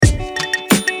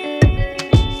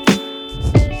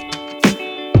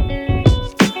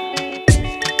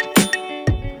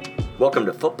Welcome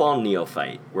to Football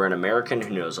Neophyte. We're an American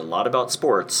who knows a lot about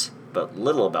sports, but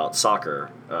little about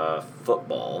soccer,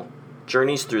 football,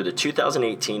 journeys through the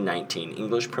 2018-19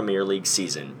 English Premier League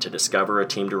season to discover a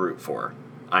team to root for.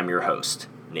 I'm your host,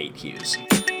 Nate Hughes.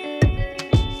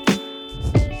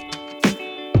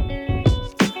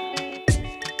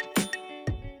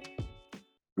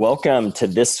 Welcome to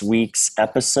this week's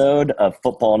episode of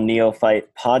Football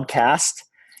Neophyte podcast.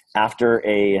 After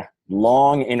a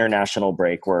long international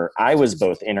break where I was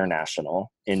both international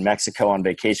in Mexico on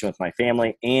vacation with my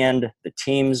family and the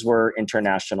teams were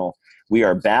international, we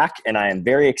are back, and I am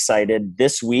very excited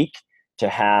this week to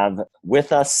have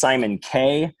with us Simon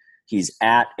K. He's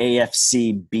at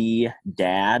AFCB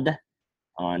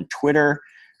on Twitter.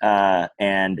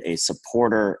 And a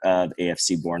supporter of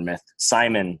AFC Bournemouth.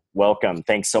 Simon, welcome.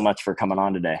 Thanks so much for coming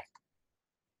on today.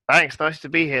 Thanks. Nice to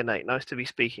be here, Nate. Nice to be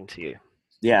speaking to you.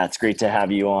 Yeah, it's great to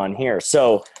have you on here.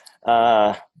 So,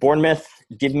 Bournemouth,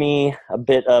 give me a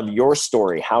bit of your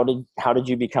story. How did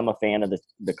you become a fan of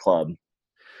the club?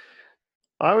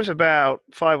 I was about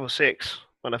 5 or 6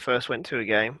 when I first went to a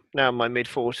game. Now in my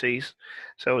mid-40s,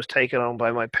 so I was taken on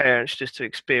by my parents just to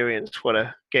experience what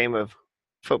a game of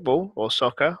football or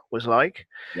soccer was like.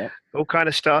 Yep. It all kind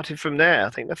of started from there. I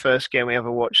think the first game we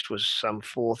ever watched was some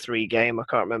 4-3 game. I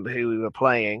can't remember who we were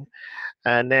playing.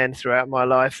 And then throughout my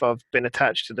life, I've been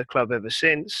attached to the club ever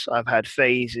since. I've had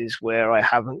phases where I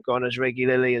haven't gone as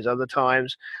regularly as other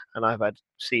times, and I've had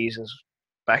seasons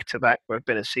back to back where I've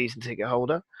been a season ticket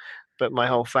holder. But my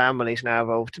whole family's now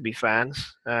evolved to be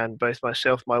fans, and both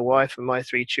myself, my wife, and my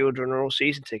 3 children are all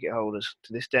season ticket holders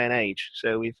to this day and age.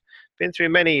 So we've been through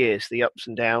many years, the ups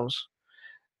and downs,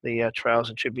 the trials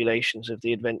and tribulations of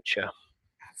the adventure.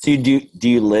 So do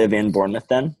you live in Bournemouth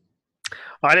then?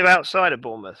 I live outside of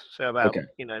Bournemouth, so about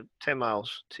 10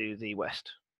 miles to the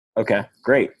west. Okay,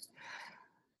 great.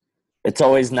 It's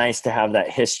always nice to have that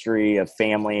history of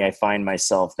family. I find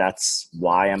myself, that's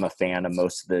why I'm a fan of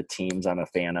most of the teams I'm a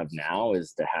fan of now,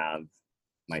 is to have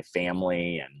my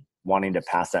family and wanting to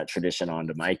pass that tradition on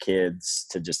to my kids,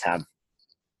 to just have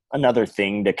another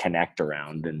thing to connect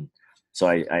around. And so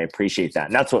I appreciate that.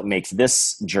 And that's what makes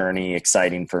this journey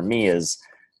exciting for me, is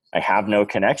I have no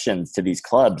connections to these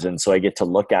clubs. And so I get to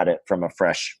look at it from a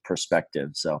fresh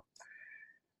perspective. So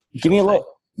give me a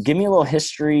little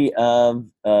history of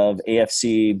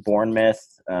AFC Bournemouth,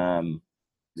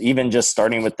 even just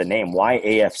starting with the name. Why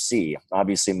AFC?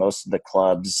 Obviously, most of the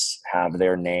clubs have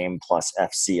their name plus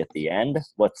FC at the end.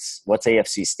 What's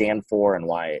AFC stand for, and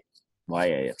why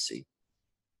AFC?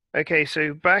 Okay,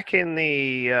 so back in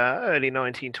the early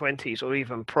 1920s, or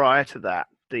even prior to that,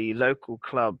 the local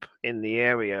club in the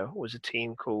area was a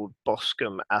team called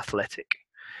Boscombe Athletic.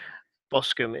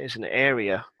 Boscombe is an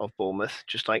area of Bournemouth,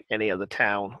 just like any other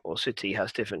town or city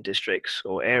has different districts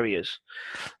or areas.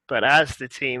 But as the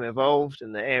team evolved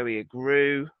and the area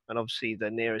grew, and obviously the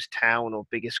nearest town or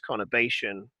biggest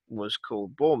conurbation was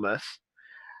called Bournemouth,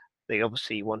 they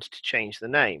obviously wanted to change the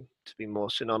name to be more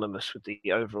synonymous with the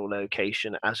overall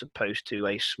location, as opposed to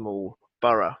a small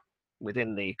borough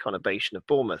within the conurbation of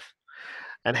Bournemouth.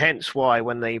 And hence why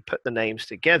when they put the names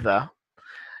together,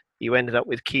 you ended up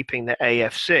with keeping the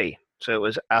AFC. So it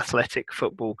was Athletic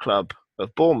Football Club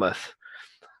of Bournemouth.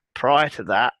 Prior to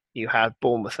that, you had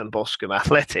Bournemouth and Boscombe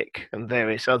Athletic and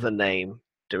various other name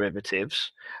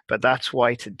derivatives. But that's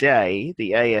why today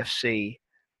the AFC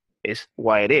is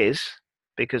why it is,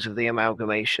 because of the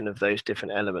amalgamation of those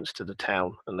different elements to the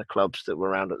town and the clubs that were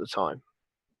around at the time.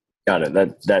 Got it.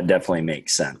 That definitely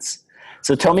makes sense.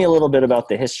 So tell me a little bit about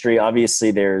the history.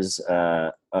 Obviously, there's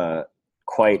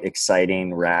quite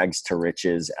exciting rags to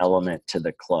riches element to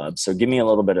the club. So give me a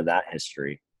little bit of that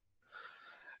history.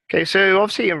 Okay, so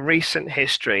obviously in recent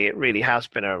history, it really has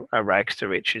been a rags to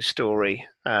riches story.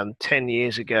 10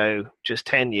 years ago, just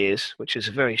 10 years, which is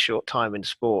a very short time in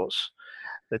sports,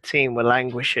 the team were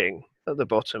languishing at the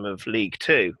bottom of League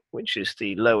Two, which is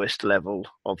the lowest level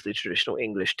of the traditional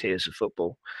English tiers of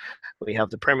football. We have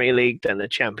the Premier League, then the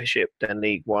Championship, then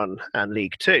League One and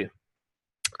League Two.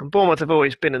 And Bournemouth have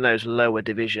always been in those lower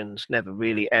divisions, never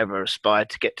really ever aspired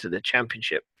to get to the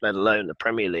Championship, let alone the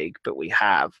Premier League, but we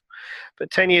have.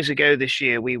 But 10 years ago this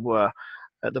year, we were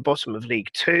at the bottom of League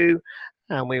Two,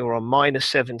 and we were on minus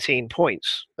 17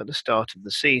 points at the start of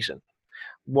the season.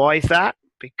 Why is that?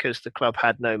 Because the club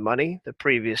had no money the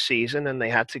previous season, and they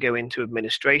had to go into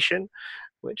administration,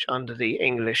 which under the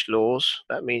English laws,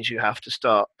 that means you have to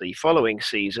start the following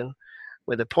season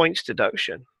with a points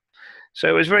deduction. So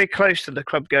it was very close to the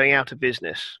club going out of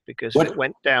business, because if it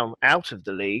went down out of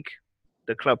the league,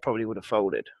 the club probably would have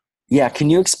folded. Yeah, can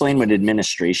you explain what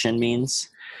administration means?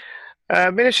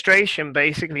 Administration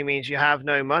basically means you have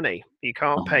no money. You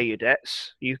can't Uh-huh. pay your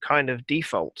debts. You kind of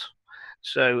default.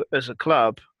 So as a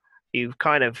club, you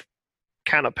kind of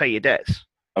cannot pay your debts.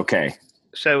 Okay.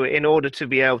 So in order to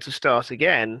be able to start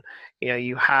again,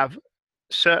 you have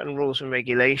certain rules and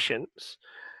regulations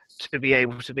to be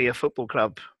able to be a football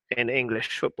club in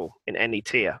English football in any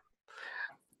tier.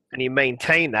 And you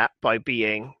maintain that by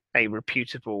being a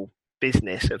reputable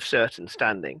business of certain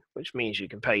standing, which means you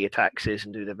can pay your taxes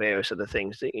and do the various other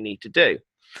things that you need to do.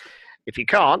 If you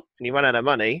can't and you run out of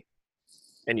money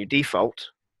and you default,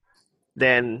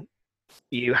 then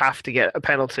you have to get a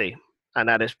penalty, and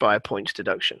that is by a points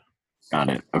deduction. Got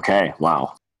it. Okay.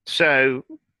 Wow. So,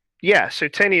 yeah, so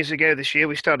 10 years ago this year,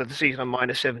 we started the season on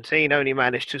minus 17, only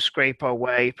managed to scrape our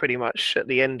way pretty much at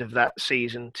the end of that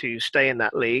season to stay in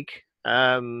that league.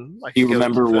 Do you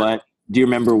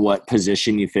remember what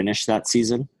position you finished that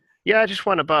season? Yeah, just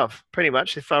one above, pretty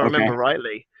much, if I Okay. remember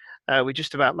rightly. We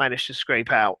just about managed to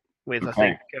scrape out with, I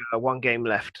Okay. think, one game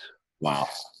left. Wow.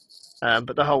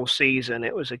 But the whole season,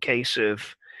 it was a case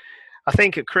of, I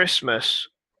think at Christmas,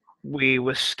 we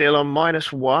were still on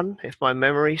 -1, if my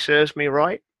memory serves me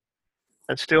right,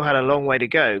 and still had a long way to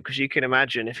go. Because you can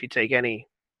imagine if you take any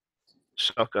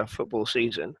soccer football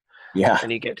season Yeah.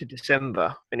 and you get to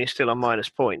December and you're still on minus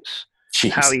points, how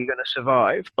are Jeez. you going to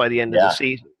survive by the end of the Yeah.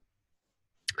 season?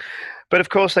 But of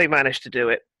course, they managed to do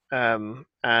it. And,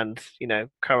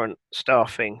 current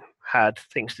staffing had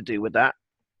things to do with that.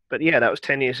 But yeah, that was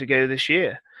 10 years ago this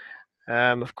year.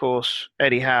 Of course,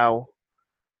 Eddie Howe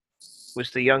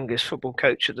was the youngest football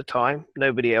coach at the time.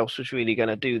 Nobody else was really going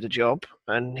to do the job.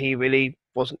 And he really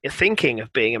wasn't thinking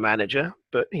of being a manager,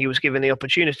 but he was given the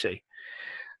opportunity.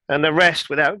 And the rest,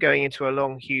 without going into a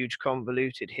long, huge,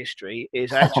 convoluted history,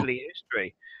 is actually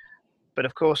history. But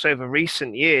of course, over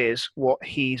recent years, what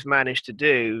he's managed to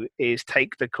do is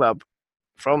take the club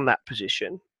from that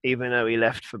position, even though he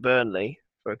left for Burnley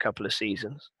for a couple of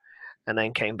seasons and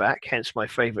then came back, hence my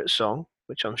favourite song,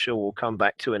 which I'm sure we'll come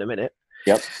back to in a minute.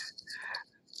 Yep.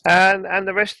 And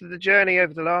the rest of the journey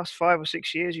over the last 5 or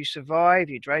 6 years, you survive,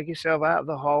 you drag yourself out of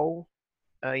the hole,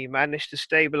 you manage to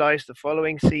stabilise the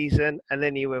following season, and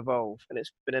then you evolve. And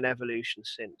it's been an evolution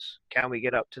since. Can we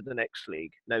get up to the next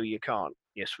league? No, you can't.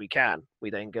 Yes, we can.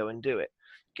 We then go and do it.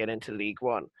 Get into League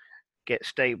One. Get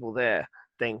stable there.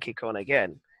 Then kick on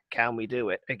again. Can we do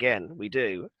it? Again, we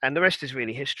do. And the rest is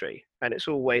really history. And it's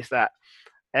always that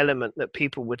element that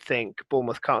people would think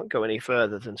Bournemouth can't go any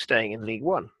further than staying in League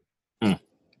One. Mm.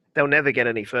 They'll never get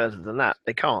any further than that.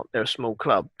 They can't. They're a small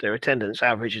club. Their attendance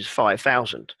average is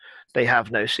 5,000. They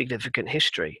have no significant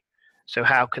history. So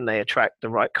how can they attract the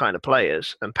right kind of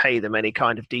players and pay them any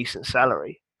kind of decent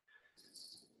salary?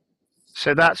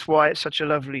 So that's why it's such a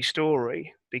lovely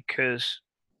story, because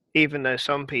even though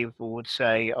some people would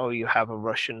say, oh, you have a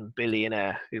Russian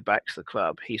billionaire who backs the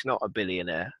club, he's not a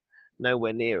billionaire,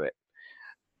 nowhere near it.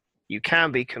 You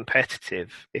can be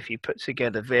competitive if you put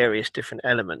together various different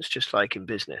elements, just like in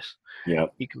business.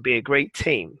 Yep. You can be a great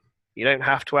team. You don't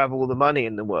have to have all the money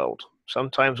in the world.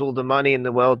 Sometimes all the money in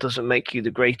the world doesn't make you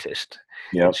the greatest.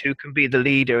 Yep. It's who can be the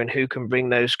leader and who can bring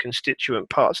those constituent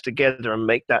parts together and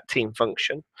make that team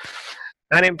function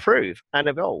and improve and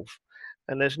evolve.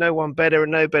 And there's no one better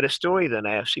and no better story than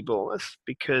AFC Bournemouth,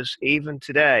 because even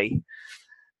today,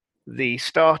 the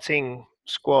starting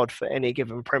squad for any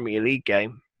given Premier League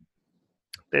game,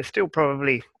 there's still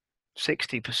probably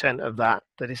 60% of that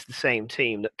is the same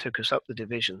team that took us up the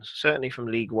divisions, certainly from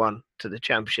League One to the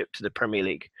Championship to the Premier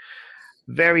League.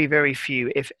 Very, very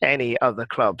few, if any, other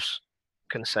clubs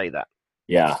can say that.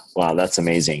 Yeah. Wow, that's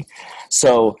amazing.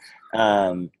 So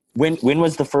when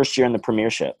was the first year in the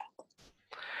Premiership?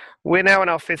 We're now in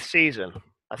our 5th season.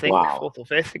 I think Wow. 4th or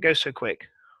 5th. It goes so quick.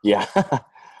 Yeah.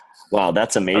 Wow,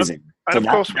 that's amazing. And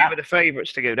of course, we were the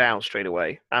favourites to go down straight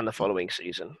away and the following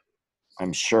season.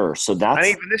 I'm sure. So and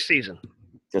even this season.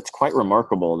 That's quite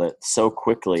remarkable that so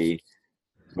quickly,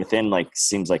 within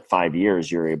seems like 5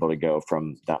 years, you're able to go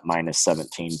from that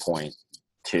 -17 point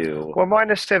to. Well,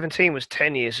 -17 was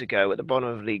 10 years ago at the bottom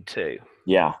of League Two.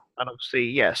 Yeah. And obviously,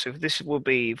 yeah, so this will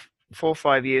be 4 or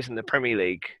 5 years in the Premier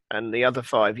League, and the other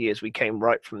 5 years we came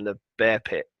right from the bear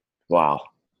pit. Wow.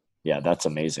 Yeah, that's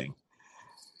amazing.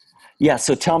 Yeah,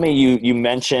 so tell me, you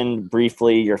mentioned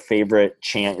briefly your favorite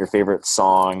chant, your favorite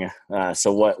song.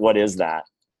 So what is that?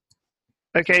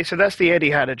 Okay, so that's the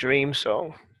Eddie Had a Dream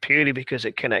song, purely because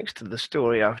it connects to the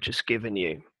story I've just given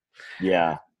you.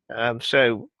 Yeah.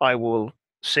 So I will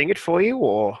sing it for you,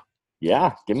 or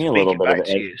yeah, give me a little bit of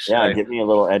it. Yeah, give me a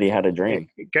little Eddie Had a Dream.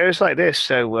 It goes like this.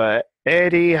 So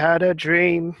Eddie had a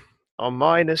dream on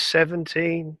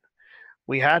 -17.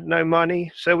 We had no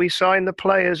money, so we signed the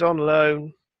players on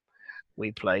loan.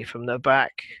 We play from the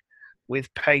back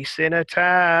with pace in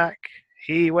attack.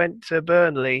 He went to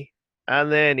Burnley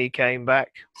and then he came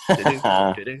back. Do-do,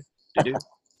 do-do, do-do.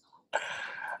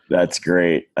 That's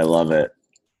great. I love it.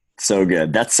 So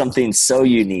good. That's something so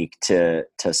unique to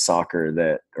soccer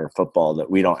that or football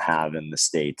that we don't have in the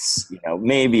States. You know,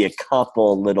 maybe a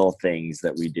couple little things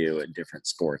that we do in different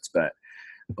sports,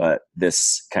 but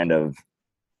this kind of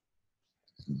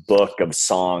book of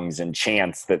songs and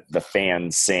chants that the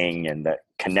fans sing and that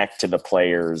connect to the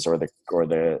players or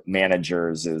the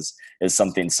managers is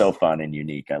something so fun and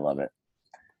unique. I love it.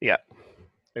 Yeah,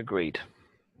 agreed.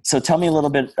 So tell me a little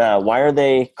bit, why are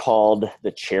they called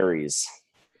the Cherries?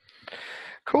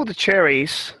 Called the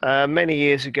Cherries, many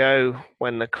years ago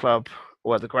when the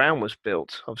ground was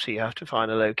built. Obviously, you have to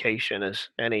find a location, as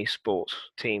any sports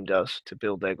team does, to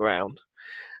build their ground.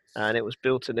 And it was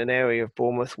built in an area of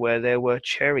Bournemouth where there were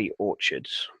cherry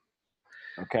orchards.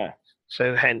 Okay.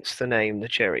 So hence the name, the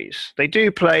Cherries. They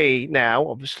do play now,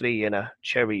 obviously, in a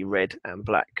cherry red and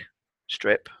black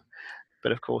strip.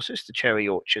 But of course, it's the cherry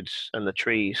orchards and the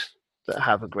trees that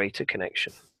have a greater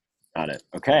connection. Got it.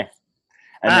 Okay.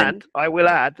 And I will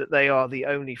add that they are the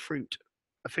only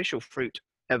official fruit,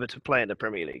 ever to play in the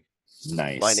Premier League.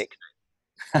 Nice. By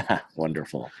nickname.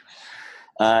 Wonderful.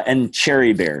 And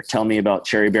Cherry Bear. Tell me about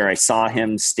Cherry Bear. I saw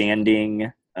him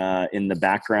standing in the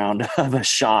background of a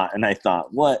shot, and I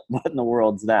thought, what in the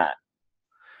world's that?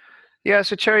 Yeah,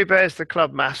 so Cherry Bear is the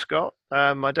club mascot.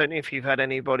 I don't know if you've had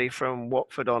anybody from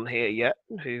Watford on here yet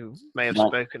who may have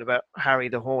spoken about Harry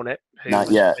the Hornet, who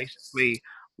was basically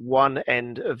one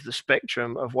end of the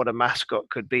spectrum of what a mascot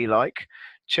could be like.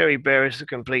 Cherry Bear is the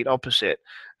complete opposite.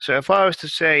 So if I was to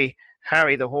say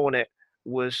Harry the Hornet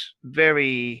was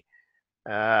very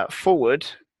forward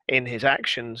in his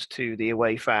actions to the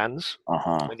away fans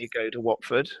when you go to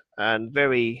Watford, and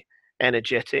very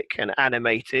energetic and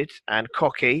animated and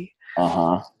cocky,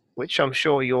 which I'm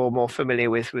sure you're more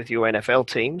familiar with your NFL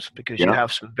teams, because you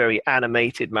have some very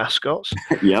animated mascots.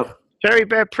 Yep. Cherry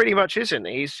Bear pretty much isn't.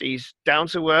 He's down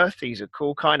to earth. He's a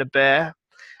cool kind of bear.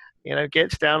 You know,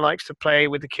 gets down, likes to play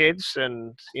with the kids,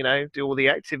 and do all the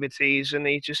activities, and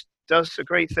he just does a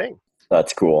great thing.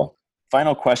 That's cool.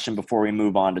 Final question before we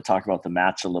move on to talk about the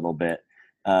match a little bit.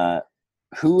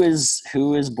 Who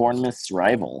is Bournemouth's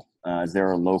rival? Is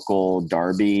there a local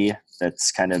derby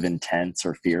that's kind of intense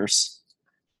or fierce?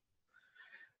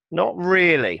 Not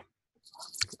really.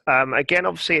 Again,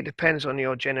 obviously, it depends on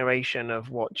your generation of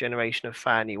what generation of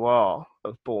fan you are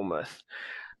of Bournemouth.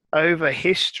 Over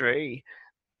history,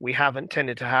 we haven't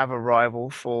tended to have a rival.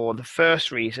 For the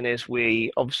first reason is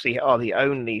we obviously are the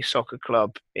only soccer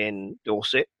club in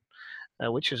Dorset,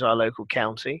 which is our local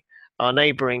county. Our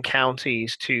neighbouring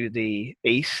counties to the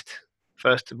east,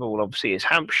 first of all, obviously, is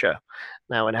Hampshire.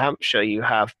 Now, in Hampshire, you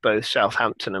have both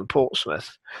Southampton and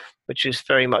Portsmouth, which is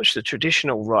very much the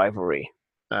traditional rivalry,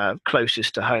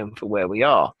 closest to home for where we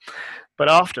are. But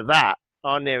after that,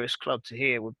 our nearest club to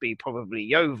here would be probably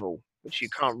Yeovil, which you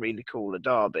can't really call a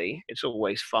derby. It's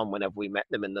always fun whenever we met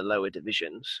them in the lower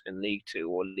divisions, in League Two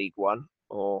or League One,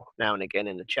 or now and again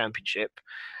in the Championship.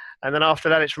 And then after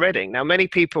that, it's Reading. Now, many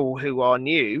people who are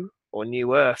new or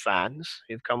newer fans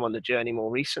who've come on the journey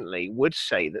more recently would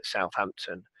say that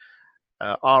Southampton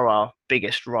are our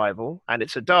biggest rival, and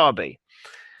it's a derby.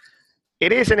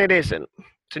 It is and it isn't.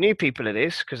 To new people, it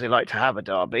is, because they like to have a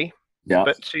derby. Yeah.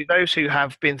 But to those who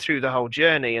have been through the whole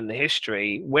journey and the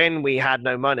history, when we had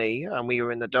no money and we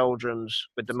were in the doldrums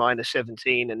with the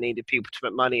 -17 and needed people to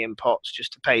put money in pots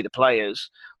just to pay the players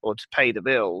or to pay the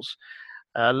bills,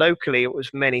 locally it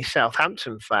was many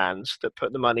Southampton fans that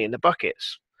put the money in the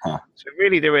buckets. So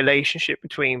really the relationship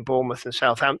between Bournemouth and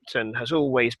Southampton has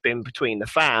always been between the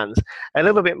fans, a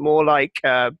little bit more like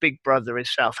big brother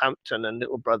is Southampton and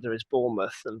little brother is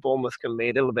Bournemouth. And Bournemouth can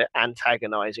be a little bit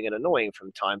antagonising and annoying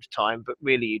from time to time, but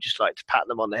really you just like to pat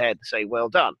them on the head and say, well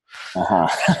done.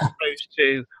 As opposed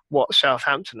to what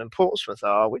Southampton and Portsmouth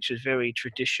are, which is very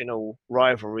traditional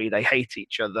rivalry. They hate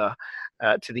each other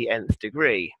to the nth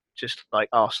degree, just like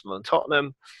Arsenal and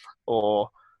Tottenham, or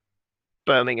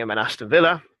Birmingham and Aston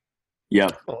Villa.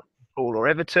 Or Liverpool or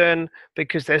Everton,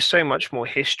 because there's so much more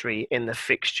history in the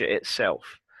fixture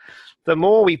itself. The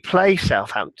more we play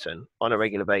Southampton on a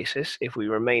regular basis, if we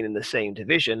remain in the same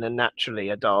division, then naturally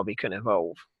a derby can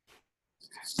evolve.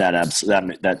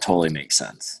 That totally makes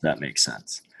sense. That makes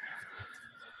sense.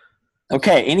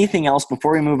 Okay. Anything else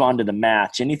before we move on to the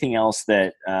match? Anything else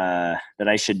that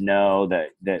I should know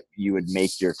that you would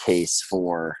make your case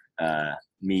for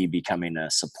me becoming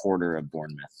a supporter of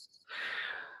Bournemouth?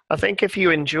 I think if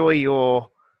you enjoy your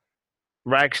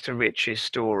rags to riches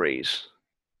stories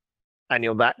and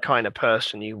you're that kind of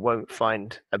person, you won't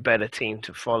find a better team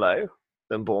to follow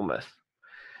than Bournemouth.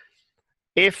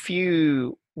 If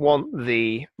you want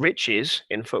the riches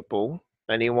in football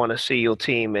and you want to see your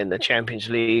team in the Champions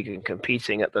League and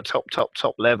competing at the top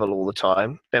level all the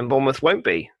time, then Bournemouth won't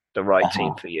be the right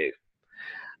team for you.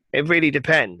 It really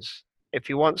depends. If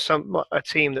you want a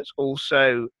team that's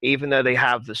also, even though they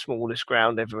have the smallest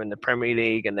ground ever in the Premier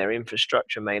League and their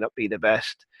infrastructure may not be the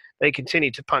best, they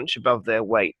continue to punch above their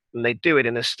weight, and they do it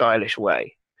in a stylish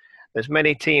way. There's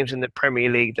many teams in the Premier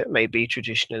League that may be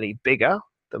traditionally bigger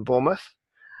than Bournemouth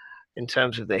in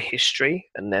terms of their history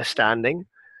and their standing,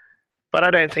 but I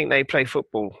don't think they play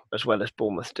football as well as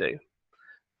Bournemouth do.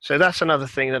 So that's another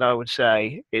thing that I would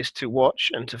say is to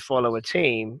watch and to follow a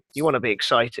team. You want to be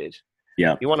excited.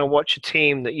 Yeah. You want to watch a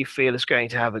team that you feel is going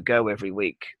to have a go every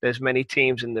week. There's many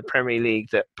teams in the Premier League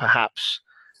that perhaps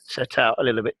set out a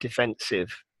little bit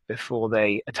defensive before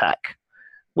they attack.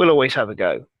 We'll always have a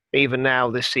go. Even now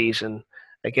this season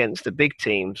against the big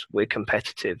teams, we're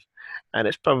competitive. And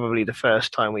it's probably the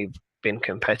first time we've been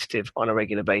competitive on a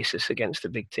regular basis against the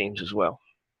big teams as well.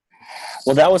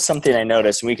 Well, that was something I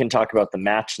noticed. We can talk about the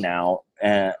match now.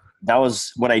 That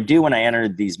was what I do when I enter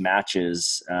these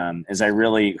matches. Is I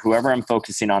really, whoever I'm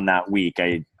focusing on that week,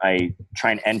 I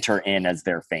try and enter in as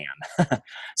their fan.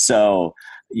 So,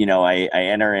 I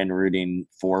enter in rooting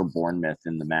for Bournemouth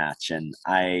in the match, and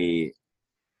I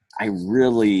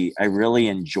really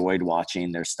enjoyed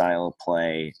watching their style of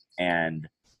play, and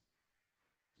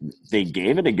they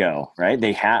gave it a go, right?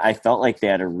 I felt like they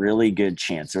had a really good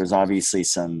chance. There was obviously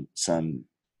some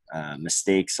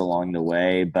mistakes along the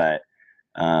way, but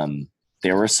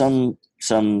there were some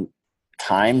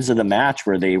times of the match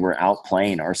where they were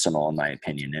outplaying Arsenal, in my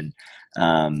opinion,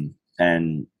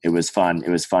 and it was fun. It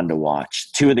was fun to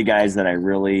watch. Two of the guys that I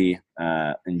really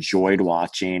enjoyed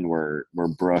watching were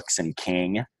Brooks and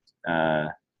King.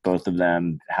 Both of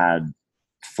them had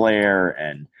flair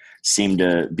and seemed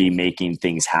to be making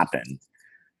things happen.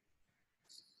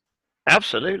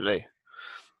 Absolutely.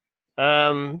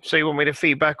 So you want me to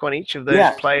feedback on each of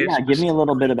those players? Yeah, give me a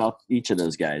little bit about each of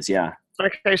those guys. Yeah.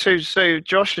 Okay, so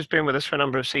Josh has been with us for a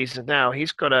number of seasons now.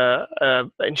 He's got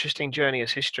a interesting journey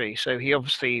as history. So he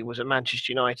obviously was at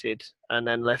Manchester United and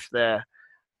then left there.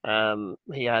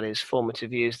 He had his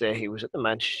formative years there. He was at the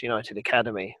Manchester United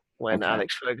Academy when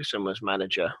Alex Ferguson was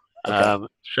manager. So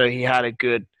he had a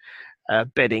good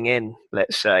bedding in,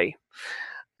 let's say.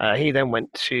 He then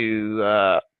went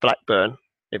to Blackburn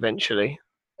eventually.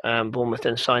 Bournemouth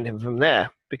then signed him from there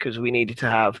because we needed to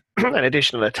have an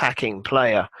additional attacking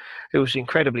player who was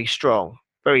incredibly strong,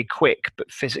 very quick, but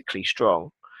physically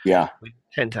strong. Yeah. We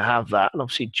tend to have that. And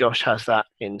obviously Josh has that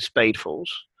in Spadefuls.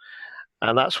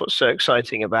 And that's what's so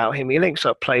exciting about him. He links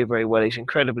up play very well. He's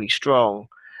incredibly strong.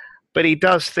 But he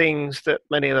does things that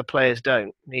many other players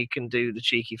don't. He can do the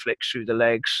cheeky flicks through the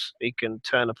legs. He can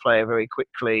turn a player very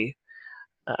quickly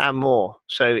and more.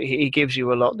 So he gives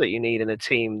you a lot that you need in a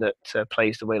team that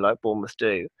plays the way like Bournemouth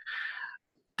do.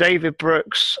 David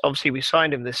Brooks, obviously we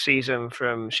signed him this season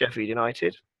from Sheffield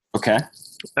United. Okay.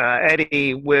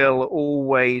 Eddie will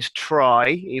always try,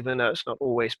 even though it's not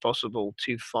always possible,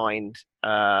 to find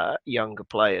younger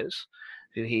players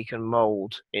who he can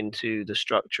mould into the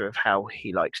structure of how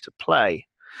he likes to play.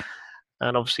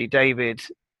 And obviously David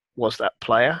was that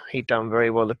player. He'd done very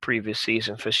well the previous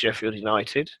season for Sheffield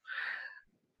United.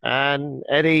 And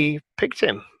Eddie picked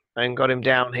him and got him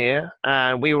down here.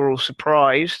 And we were all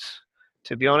surprised,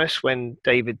 to be honest, when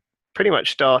David pretty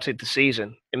much started the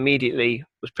season, immediately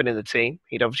was put in the team.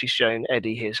 He'd obviously shown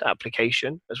Eddie his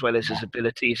application as well as his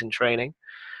abilities in training.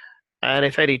 And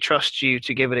if Eddie trusts you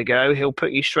to give it a go, he'll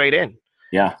put you straight in.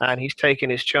 Yeah. And he's taken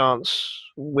his chance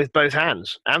with both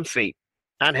hands and feet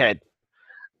and head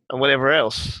and whatever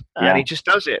else. And he just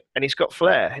does it. And he's got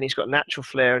flair, and he's got natural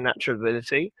flair and natural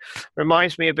ability.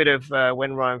 Reminds me a bit of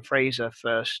when Ryan Fraser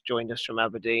first joined us from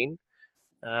Aberdeen.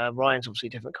 Ryan's obviously a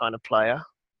different kind of player.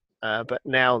 But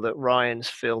now that Ryan's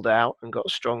filled out and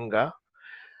got stronger,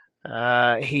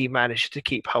 he managed to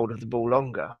keep hold of the ball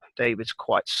longer. David's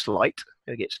quite slight.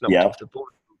 He gets knocked off the ball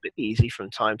a bit easy from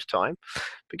time to time.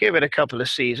 But give it a couple of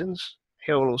seasons,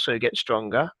 he'll also get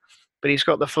stronger. But he's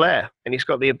got the flair, and he's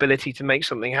got the ability to make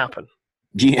something happen.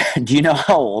 Do you know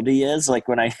how old he is? Like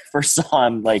when I first saw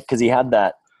him, like because he had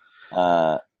that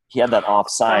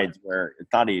offside where I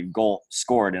thought he had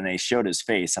scored, and they showed his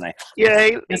face, and I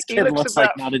thought, this kid looks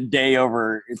like not a day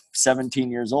over 17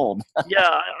 years old.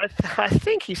 Yeah, I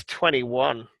think he's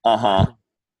 21.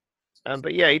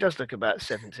 But yeah, he does look about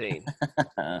 17.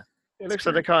 It looks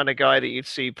like the kind of guy that you'd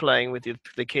see playing with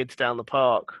the kids down the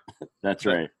park. That's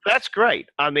But right. that's great.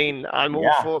 I mean, I'm all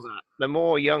Yeah. for that. The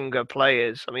more younger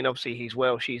players, I mean, obviously he's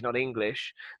Welsh, he's not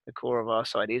English. The core of our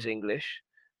side is English.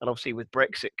 And obviously with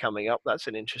Brexit coming up, that's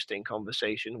an interesting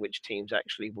conversation, which teams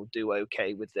actually will do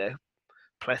okay with their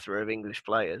plethora of English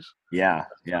players. Yeah. That's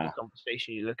Yeah. another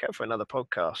conversation you look at for another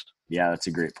podcast. Yeah. That's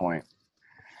a great point.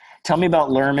 Tell me about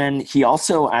Lerman. He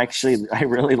also actually, I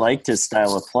really liked his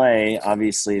style of play.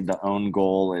 Obviously, the own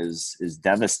goal is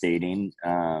devastating.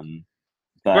 Great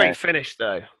But finish,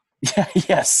 though. yeah,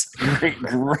 yes,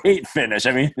 great finish.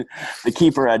 I mean, the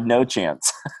keeper had no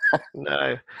chance.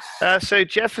 No. So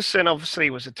Jefferson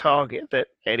obviously was a target that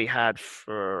Eddie had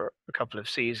for a couple of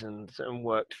seasons and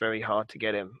worked very hard to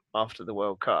get him after the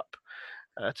World Cup.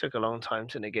 Took a long time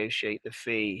to negotiate the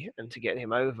fee and to get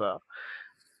him over.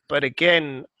 But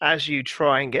again, as you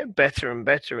try and get better and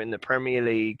better in the Premier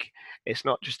League, it's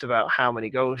not just about how many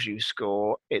goals you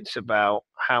score, it's about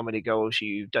how many goals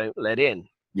you don't let in.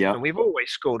 Yeah, And we've always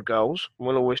scored goals.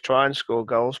 We'll always try and score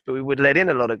goals, but we would let in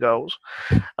a lot of goals.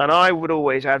 And I would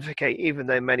always advocate, even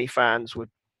though many fans would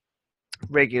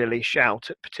regularly shout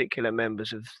at particular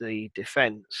members of the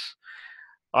defence,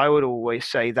 I would always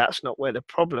say that's not where the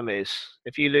problem is.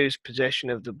 If you lose possession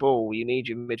of the ball, you need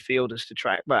your midfielders to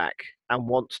track back and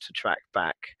want to track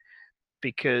back,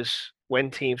 because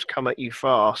when teams come at you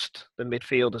fast, the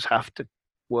midfielders have to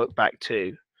work back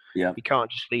too. yeah, You can't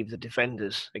just leave the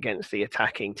defenders against the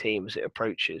attacking team as it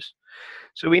approaches.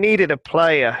 So we needed a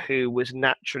player who was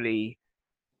naturally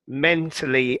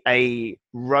mentally a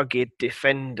rugged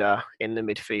defender in the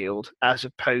midfield, as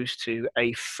opposed to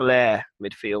a flair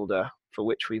midfielder, for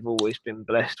which we've always been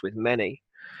blessed with many.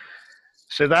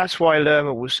 So that's why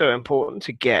Lerma was so important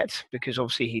to get, because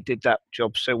obviously he did that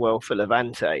job so well for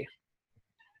Levante.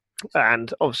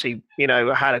 And obviously,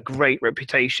 had a great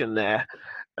reputation there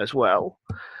as well.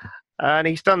 And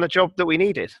he's done the job that we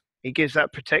needed. He gives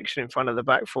that protection in front of the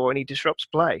back four and he disrupts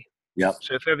play. yep.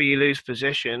 So if ever you lose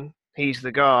position, he's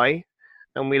the guy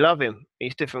and we love him.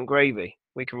 He's different gravy.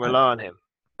 We can rely on him.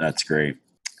 That's great.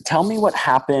 Tell me what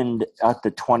happened at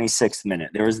the 26th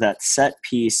minute. There was that set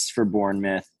piece for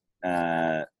Bournemouth.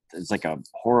 It's like a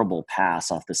horrible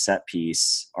pass off the set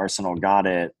piece. Arsenal got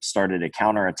it, started a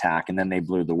counterattack, and then they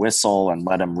blew the whistle and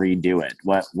let them redo it.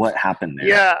 What happened there?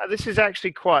 Yeah, this is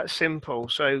actually quite simple.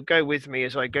 So go with me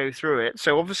as I go through it.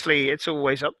 So obviously it's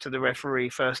always up to the referee,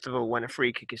 first of all, when a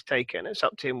free kick is taken. It's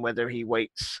up to him whether he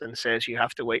waits and says you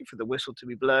have to wait for the whistle to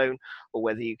be blown or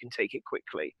whether you can take it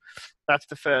quickly. That's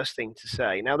the first thing to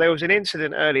say. Now, there was an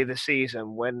incident earlier this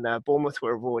season when Bournemouth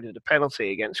were awarded a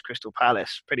penalty against Crystal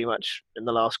Palace pretty much in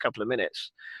the last couple of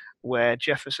minutes, where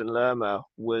Jefferson Lerma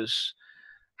was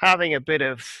having a bit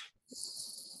of,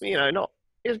 not,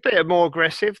 he was a bit more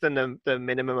aggressive than the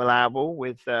minimum allowable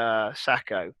with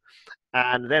Sacco.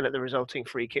 And then at the resulting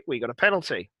free kick, we got a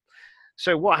penalty.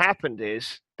 So what happened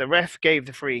is the ref gave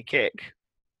the free kick.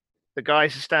 The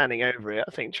guys are standing over it.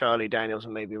 I think Charlie Daniels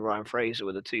and maybe Ryan Fraser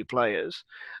were the two players.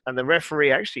 And the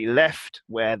referee actually left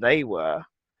where they were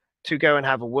to go and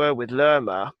have a word with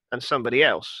Lerma and somebody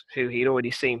else who he'd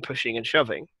already seen pushing and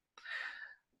shoving.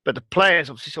 But the players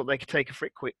obviously thought they could take a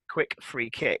quick free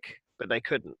kick, but they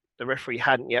couldn't. The referee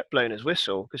hadn't yet blown his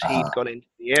whistle because he'd gone into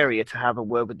the area to have a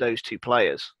word with those two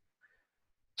players.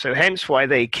 So hence why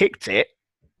they kicked it,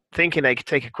 thinking they could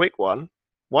take a quick one.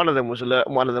 One of them was alert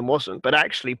and one of them wasn't. But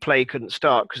actually, play couldn't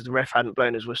start because the ref hadn't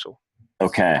blown his whistle.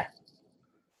 Okay.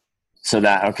 So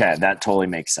that totally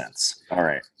makes sense. All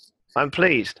right. I'm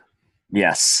pleased.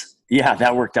 Yes. Yeah,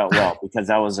 that worked out well because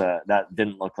that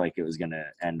didn't look like it was going to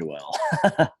end well.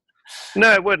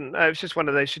 No, it wouldn't. It was just one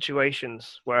of those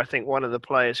situations where I think one of the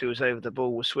players who was over the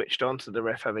ball was switched on to the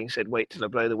ref, having said, wait till I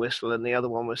blow the whistle. And the other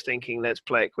one was thinking, let's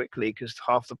play it quickly because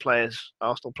half the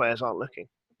Arsenal players aren't looking.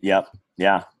 Yep.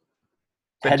 Yeah.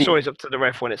 But it's always up to the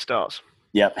ref when it starts.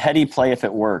 Yep. Heady play if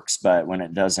it works, but when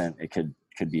it doesn't, it could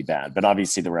be bad. But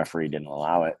obviously the referee didn't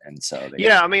allow it. And so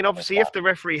obviously if the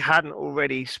referee hadn't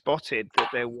already spotted that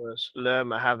there was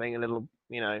Lerma having a little,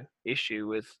 issue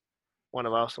with one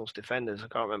of Arsenal's defenders, I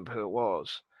can't remember who it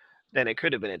was, then it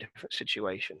could have been a different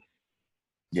situation.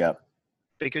 Yep.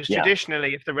 Because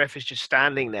traditionally, if the ref is just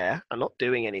standing there and not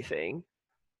doing anything,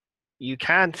 you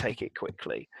can take it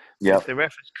quickly. Yep. If the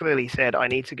ref has clearly said, I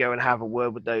need to go and have a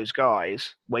word with those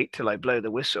guys, wait till I blow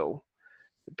the whistle,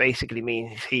 it basically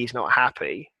means he's not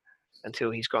happy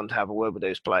until he's gone to have a word with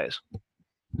those players.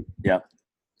 Yep.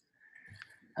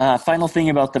 Final thing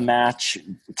about the match,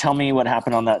 tell me what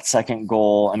happened on that second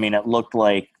goal. I mean, it looked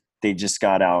like they just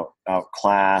got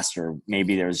outclassed, or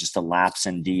maybe there was just a lapse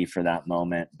in D for that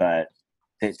moment. But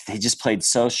they just played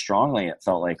so strongly. It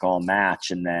felt like all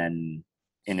match, and then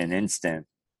in an instant,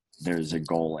 there's a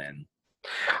goal in.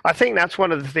 I think that's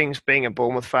one of the things being a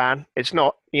Bournemouth fan. It's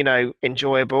not,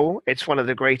 enjoyable. It's one of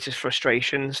the greatest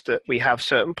frustrations that we have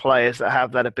certain players that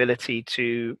have that ability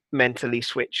to mentally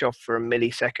switch off for a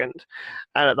millisecond.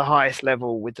 And at the highest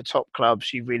level with the top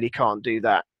clubs, you really can't do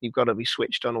that. You've got to be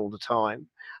switched on all the time.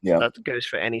 Yeah. That goes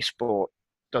for any sport.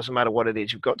 Doesn't matter what it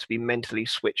is. You've got to be mentally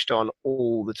switched on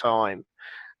all the time.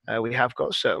 We have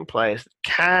got certain players that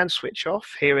can switch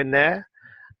off here and there.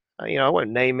 I won't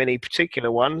name any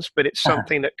particular ones, but it's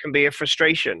something that can be a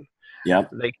frustration. Yep.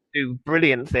 They do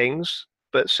brilliant things,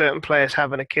 but certain players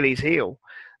have an Achilles heel.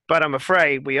 But I'm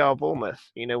afraid we are Bournemouth.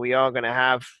 We are going to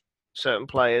have certain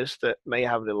players that may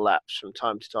have a little lapse from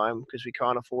time to time because we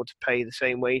can't afford to pay the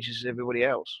same wages as everybody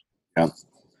else. Yep.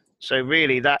 So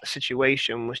really that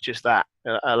situation was just that,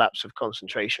 a lapse of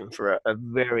concentration for a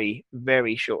very,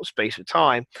 very short space of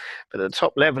time. But at the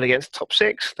top level against the top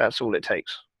six, that's all it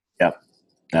takes. Yep.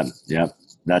 Yep.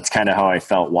 That's kind of how I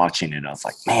felt watching it. I was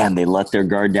like, man, they let their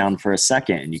guard down for a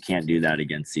second, and you can't do that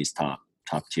against these top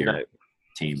tier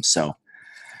teams. So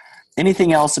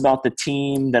anything else about the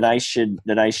team that I should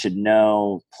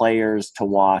know, players to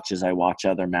watch as I watch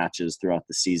other matches throughout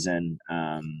the season?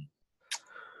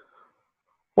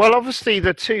 Well, obviously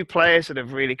the two players that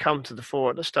have really come to the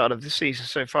fore at the start of the season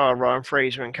so far are Ryan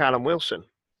Fraser and Callum Wilson.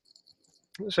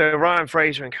 So Ryan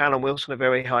Fraser and Callum Wilson are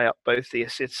very high up both the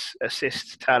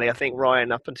assists tally. I think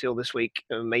Ryan up until this week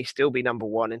may still be number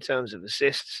one in terms of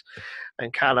assists,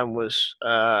 and Callum was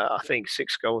I think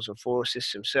 6 goals and 4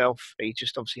 assists himself. He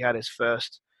just obviously had his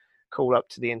first call up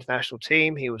to the international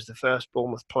team. He was the first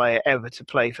Bournemouth player ever to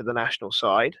play for the national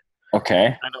side. Okay.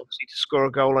 And obviously to score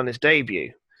a goal on his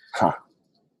debut. Huh.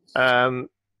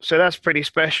 So that's pretty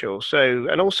special. So,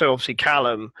 and also obviously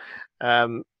Callum,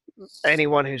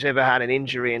 anyone who's ever had an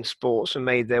injury in sports and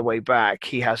made their way back,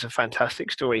 he has a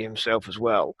fantastic story himself as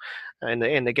well. And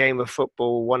in the game of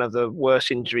football, one of the worst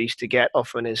injuries to get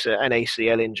often is an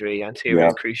ACL injury,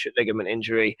 anterior cruciate ligament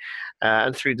injury.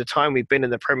 And through the time we've been in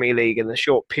the Premier League and the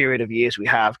short period of years we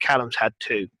have, Callum's had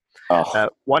 2,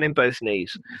 one in both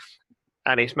knees.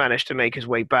 And he's managed to make his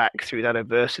way back through that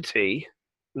adversity,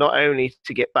 not only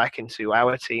to get back into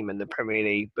our team in the Premier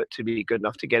League, but to be good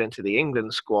enough to get into the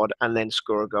England squad and then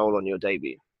score a goal on your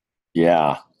debut.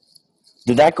 Yeah.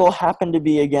 Did that goal happen to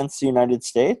be against the United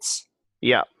States?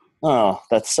 Yeah. Oh,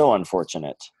 that's so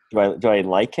unfortunate. Do I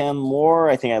like him more?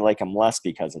 I think I like him less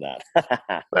because of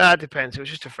that. Well, it depends. It was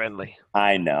just a friendly.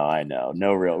 I know.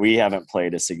 We haven't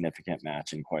played a significant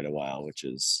match in quite a while, which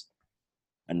is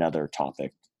another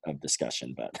topic of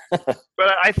discussion, but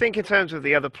I think in terms of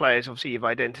the other players, obviously you've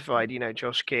identified,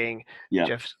 Josh King,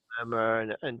 Jeff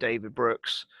Summer and David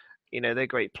Brooks. They're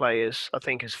great players. I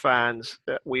think as fans,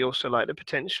 we also like the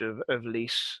potential of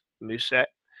Lys Mousset,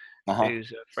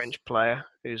 who's a French player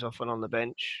who's often on the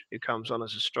bench, who comes on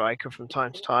as a striker from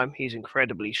time to time. He's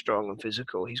incredibly strong and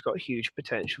physical. He's got huge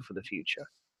potential for the future.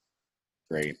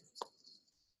 Great.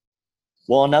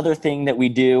 Well, another thing that we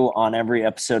do on every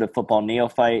episode of Football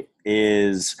Neophyte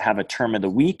is have a term of the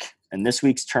week. And this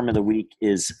week's term of the week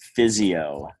is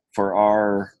physio. For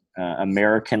our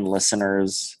American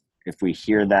listeners, if we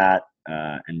hear that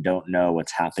and don't know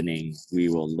what's happening, we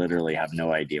will literally have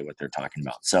no idea what they're talking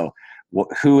about. So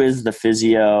who is the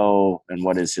physio and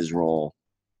what is his role?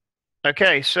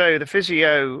 Okay, so the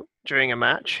physio during a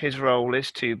match, his role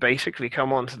is to basically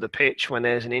come onto the pitch when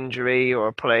there's an injury or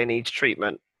a player needs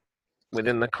treatment.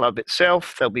 Within the club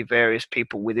itself, there'll be various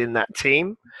people within that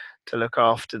team to look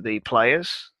after the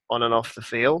players on and off the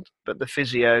field. But the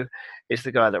physio is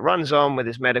the guy that runs on with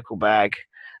his medical bag,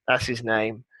 that's his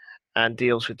name, and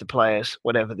deals with the players,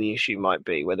 whatever the issue might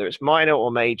be, whether it's minor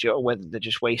or major or whether they're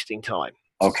just wasting time.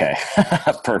 Okay,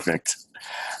 perfect.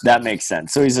 That makes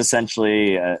sense. So he's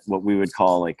essentially what we would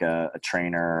call like a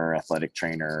trainer, athletic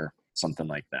trainer, something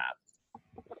like that.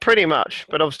 Pretty much,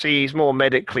 but obviously he's more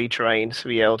medically trained to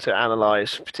be able to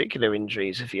analyze particular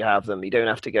injuries if you have them. You don't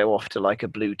have to go off to like a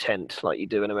blue tent like you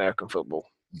do in American football.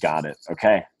 Got it.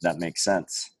 Okay, that makes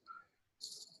sense.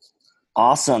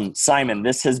 Awesome. Simon,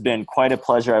 this has been quite a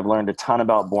pleasure. I've learned a ton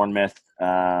about Bournemouth.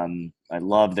 I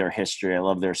love their history. I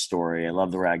love their story. I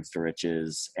love the rags to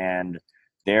riches. And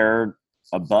they're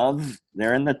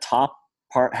in the top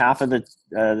half of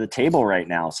the table right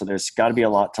now. So there's got to be a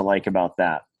lot to like about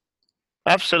that.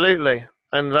 Absolutely.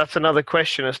 And that's another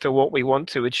question as to what we want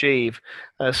to achieve.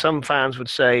 Some fans would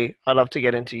say, I'd love to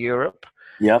get into Europe.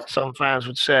 Yep. Some fans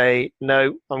would say,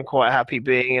 no, I'm quite happy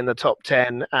being in the top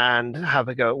 10 and have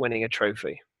a go at winning a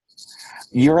trophy.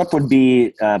 Europe would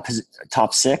be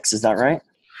top 6. Is that right?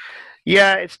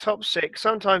 Yeah, it's top six.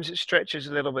 Sometimes it stretches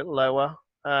a little bit lower,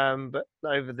 but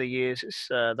over the years, it's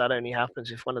that only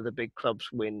happens if one of the big clubs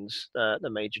wins the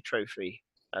major trophy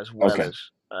as well Okay, as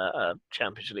a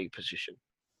Champions League position.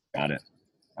 got it.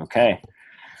 Okay.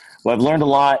 Well, I've learned a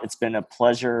lot. It's been a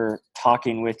pleasure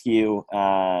talking with you.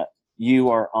 You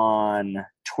are on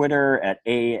Twitter at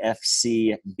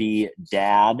AFCBDad,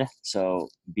 so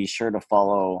be sure to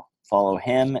follow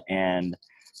him, and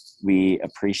we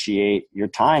appreciate your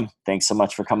time. Thanks so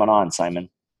much for coming on, Simon.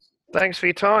 Thanks for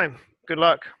your time. Good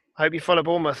luck. Hope you follow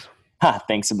Bournemouth.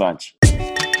 Thanks a bunch.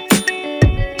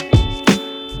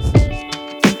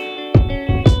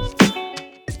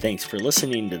 Thanks for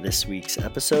listening to this week's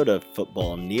episode of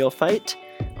Football Neophyte.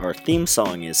 Our theme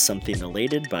song is Something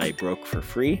Elated by Broke for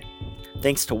Free.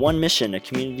 Thanks to One Mission, a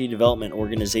community development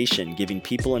organization giving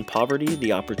people in poverty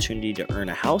the opportunity to earn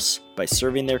a house by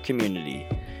serving their community.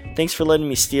 Thanks for letting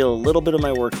me steal a little bit of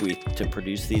my work week to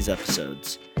produce these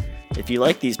episodes. If you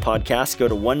like these podcasts, go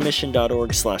to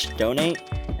onemission.org/donate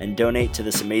and donate to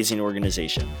this amazing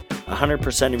organization.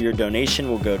 100% of your donation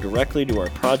will go directly to our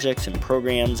projects and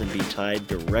programs and be tied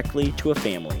directly to a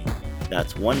family.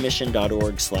 That's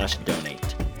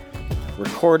onemission.org/donate.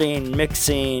 Recording,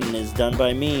 mixing is done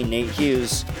by me, Nate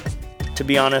Hughes. To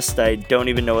be honest, I don't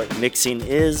even know what mixing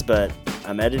is, but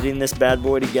I'm editing this bad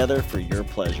boy together for your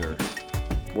pleasure.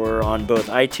 We're on both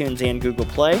iTunes and Google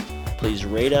Play. Please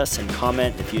rate us and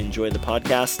comment if you enjoy the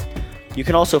podcast. You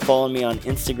can also follow me on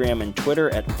Instagram and Twitter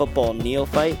at Football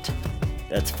Neophyte.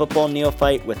 That's Football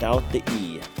Neophyte without the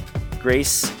E.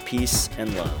 Grace, peace,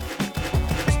 and love.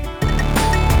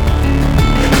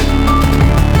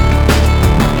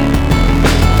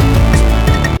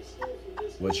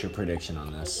 What's your prediction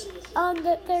on this?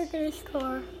 That they're going to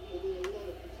score.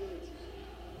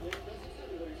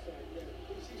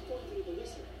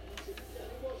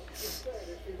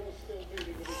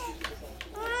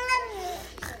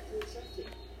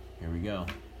 Here we go.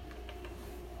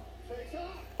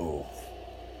 Oh.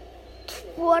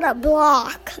 What a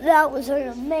block. That was an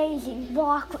amazing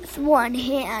block with one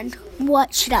hand.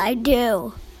 What should I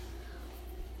do?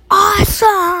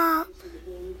 Awesome!